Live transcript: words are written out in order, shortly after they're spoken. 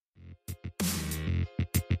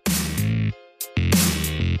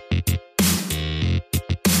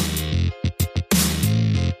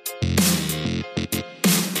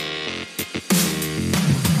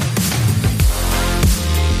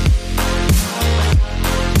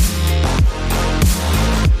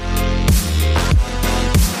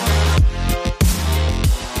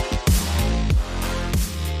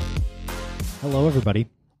everybody.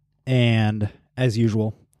 And as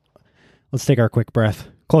usual, let's take our quick breath.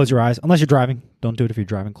 Close your eyes. Unless you're driving. Don't do it if you're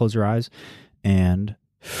driving. Close your eyes. And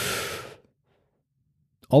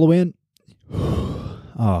all the way in.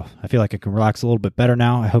 Oh, I feel like I can relax a little bit better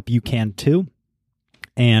now. I hope you can too.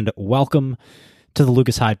 And welcome to the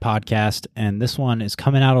Lucas Hyde Podcast. And this one is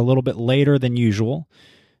coming out a little bit later than usual,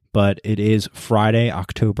 but it is Friday,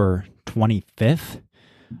 October 25th.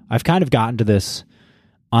 I've kind of gotten to this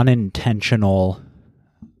unintentional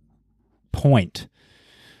point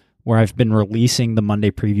where I've been releasing the Monday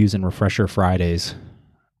previews and Refresher Fridays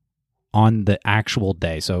on the actual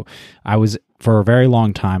day. So for a very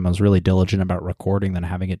long time, I was really diligent about recording than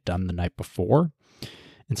having it done the night before.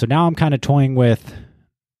 And so now I'm kind of toying with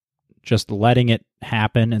just letting it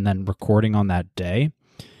happen and then recording on that day.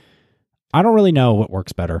 I don't really know what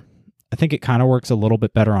works better. I think it kind of works a little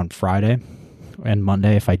bit better on Friday and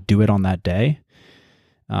Monday if I do it on that day.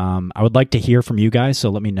 I would like to hear from you guys, so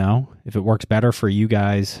let me know. If it works better for you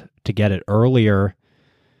guys to get it earlier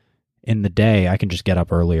in the day, I can just get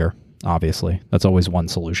up earlier, obviously. That's always one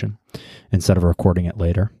solution, instead of recording it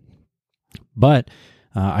later. But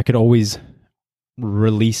I could always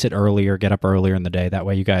release it earlier, get up earlier in the day. That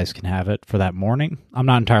way you guys can have it for that morning. I'm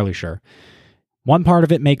not entirely sure. One part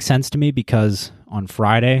of it makes sense to me because on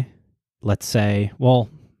Friday, let's say, well,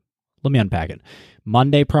 let me unpack it.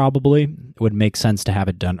 Monday probably would make sense to have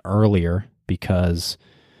it done earlier because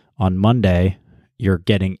on Monday you're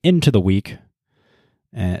getting into the week.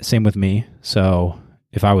 Same with me. So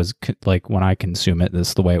if I was when I consume it, this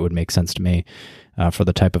is the way it would make sense to me for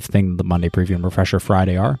the type of thing the Monday preview and Refresher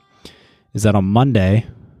Friday are. Is that on Monday,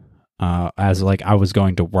 as I was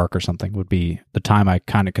going to work or something, would be the time I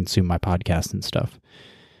kind of consume my podcast and stuff.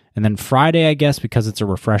 And then Friday, I guess, because it's a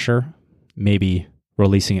refresher, maybe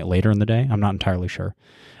releasing it later in the day. I'm not entirely sure.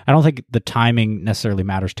 I don't think the timing necessarily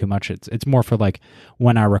matters too much. It's more for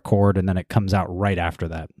when I record and then it comes out right after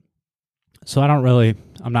that. So I'm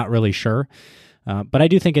not really sure. But I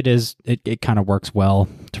do think it kind of works well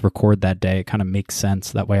to record that day. It kind of makes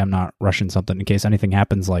sense. That way I'm not rushing something in case anything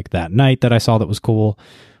happens like that night that I saw that was cool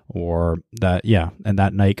or that, and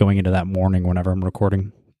that night going into that morning whenever I'm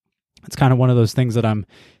recording. It's kind of one of those things that I'm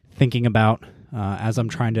thinking about as I'm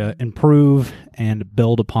trying to improve and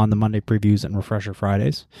build upon the Monday previews and Refresher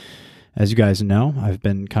Fridays. As you guys know, I've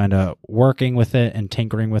been kind of working with it and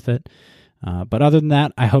tinkering with it. But other than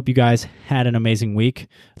that, I hope you guys had an amazing week.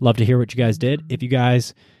 Love to hear what you guys did. If you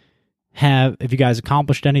guys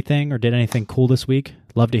accomplished anything or did anything cool this week,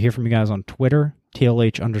 love to hear from you guys on Twitter,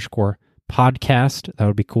 TLH_podcast. That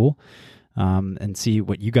would be cool. And see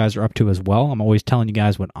what you guys are up to as well. I'm always telling you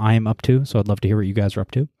guys what I am up to, so I'd love to hear what you guys are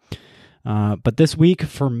up to. But this week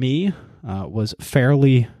for me was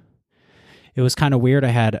it was kind of weird. I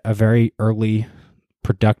had a very early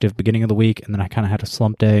productive beginning of the week, and then I kind of had a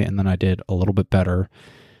slump day, and then I did a little bit better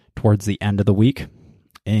towards the end of the week.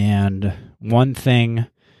 And one thing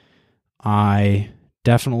I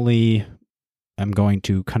definitely am going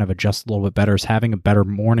to kind of adjust a little bit better is having a better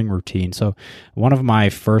morning routine. So one of my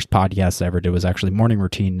first podcasts I ever did was actually morning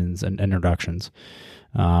routines and introductions.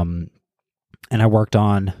 And I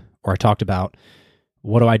talked about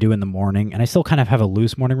what do I do in the morning, and I still kind of have a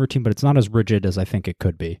loose morning routine, but it's not as rigid as I think it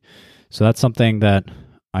could be. So that's something that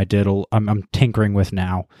I'm tinkering with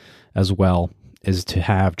now as well, is to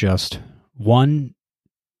have just one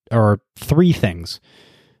or three things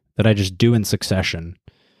that I just do in succession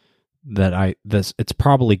it's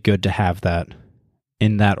probably good to have that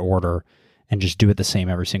in that order and just do it the same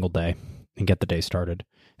every single day and get the day started.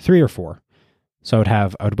 3 or 4. So I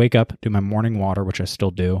would wake up, do my morning water, which I still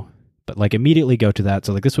do, but immediately go to that.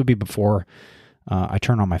 So this would be before I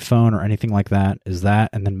turn on my phone or anything like that,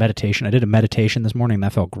 and then meditation. I did a meditation this morning, and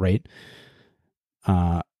that felt great.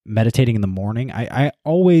 Meditating in the morning. I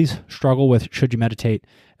always struggle with, should you meditate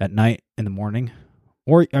at night, in the morning?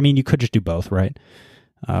 Or, you could just do both, right?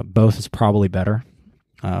 Both is probably better.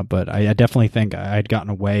 But I definitely think I'd gotten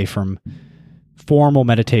away from formal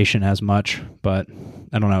meditation as much, but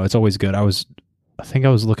I don't know. It's always good. I think I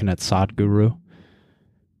was looking at Sadhguru,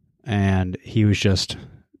 and he was just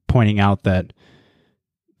pointing out that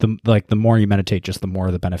the more you meditate, just the more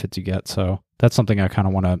of the benefits you get. So that's something I kind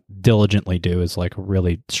of want to diligently do, is a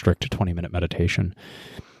really strict 20-minute meditation,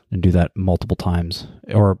 and do that multiple times,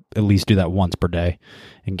 or at least do that once per day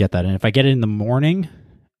and get that in. If I get it in the morning,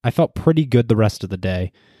 I felt pretty good the rest of the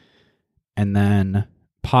day, and then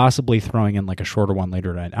possibly throwing in a shorter one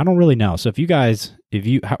later tonight. I don't really know. So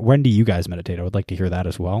when do you guys meditate? I would like to hear that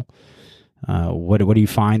as well. What do you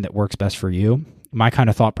find that works best for you? My kind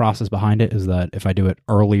of thought process behind it is that if I do it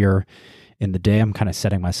earlier in the day, I'm kind of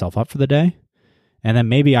setting myself up for the day. And then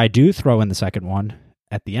maybe I do throw in the second one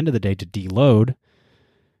at the end of the day to deload.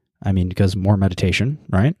 I mean, because more meditation,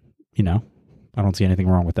 right? You know, I don't see anything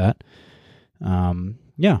wrong with that.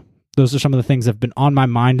 Yeah, those are some of the things that have been on my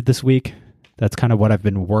mind this week. That's kind of what I've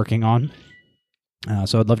been working on.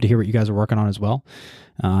 So I'd love to hear what you guys are working on as well.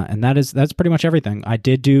 And that's pretty much everything. I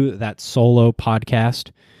did do that solo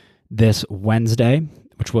podcast this Wednesday,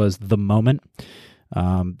 which was The Moment.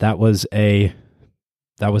 That was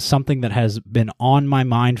something that has been on my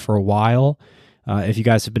mind for a while. If you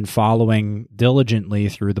guys have been following diligently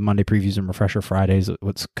through the Monday previews and Refresher Fridays,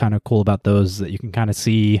 what's kind of cool about those is that you can kind of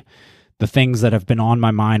see the things that have been on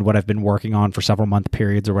my mind, what I've been working on for several month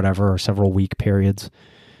periods or whatever, or several week periods.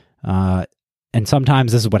 And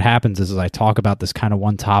sometimes this is what happens is I talk about this kind of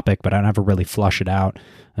one topic, but I never really flush it out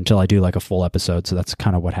until I do like a full episode. So that's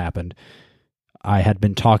kind of what happened. I had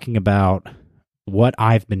been talking about what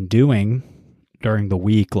I've been doing during the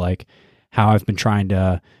week, like how I've been trying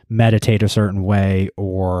to meditate a certain way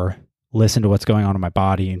or listen to what's going on in my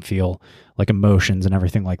body and feel like emotions and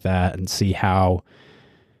everything like that, and see how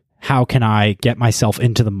can I get myself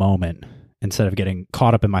into the moment instead of getting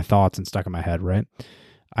caught up in my thoughts and stuck in my head, right?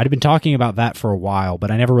 I'd been talking about that for a while, but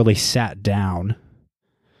I never really sat down.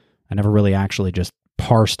 I never really actually just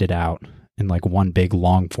parsed it out in like one big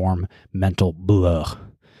long form mental blah.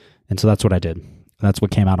 And so that's what I did. That's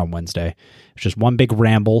what came out on Wednesday. It's just one big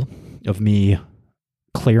ramble of me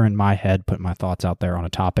clearing my head, putting my thoughts out there on a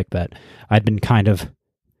topic that I'd been kind of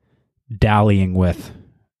dallying with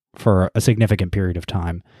for a significant period of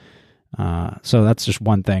time. So that's just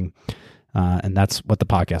one thing. And that's what the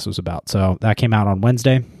podcast was about. So that came out on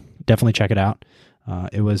Wednesday. Definitely check it out.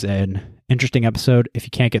 It was an interesting episode. If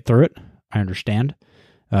you can't get through it, I understand,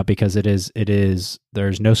 because it is,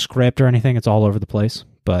 there's no script or anything. It's all over the place,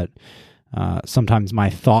 but sometimes my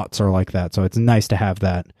thoughts are like that. So it's nice to have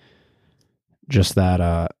that, just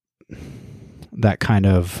that kind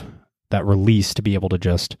of, that release to be able to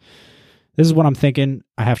just, this is what I'm thinking.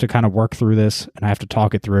 I have to kind of work through this and I have to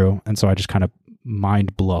talk it through. And so I just kind of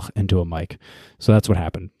mind bluff into a mic. So that's what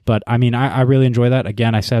happened. But I mean, I really enjoy that.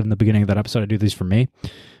 Again, I said in the beginning of that episode, I do these for me.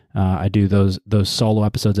 I do those solo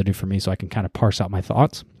episodes I do for me so I can kind of parse out my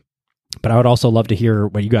thoughts. But I would also love to hear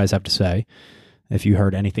what you guys have to say, if you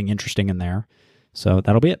heard anything interesting in there. So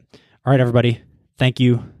that'll be it. All right, everybody. Thank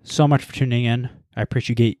you so much for tuning in. I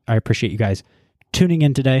appreciate you guys tuning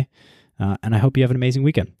in today. And I hope you have an amazing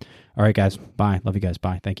weekend. All right, guys. Bye. Love you guys.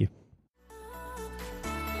 Bye. Thank you.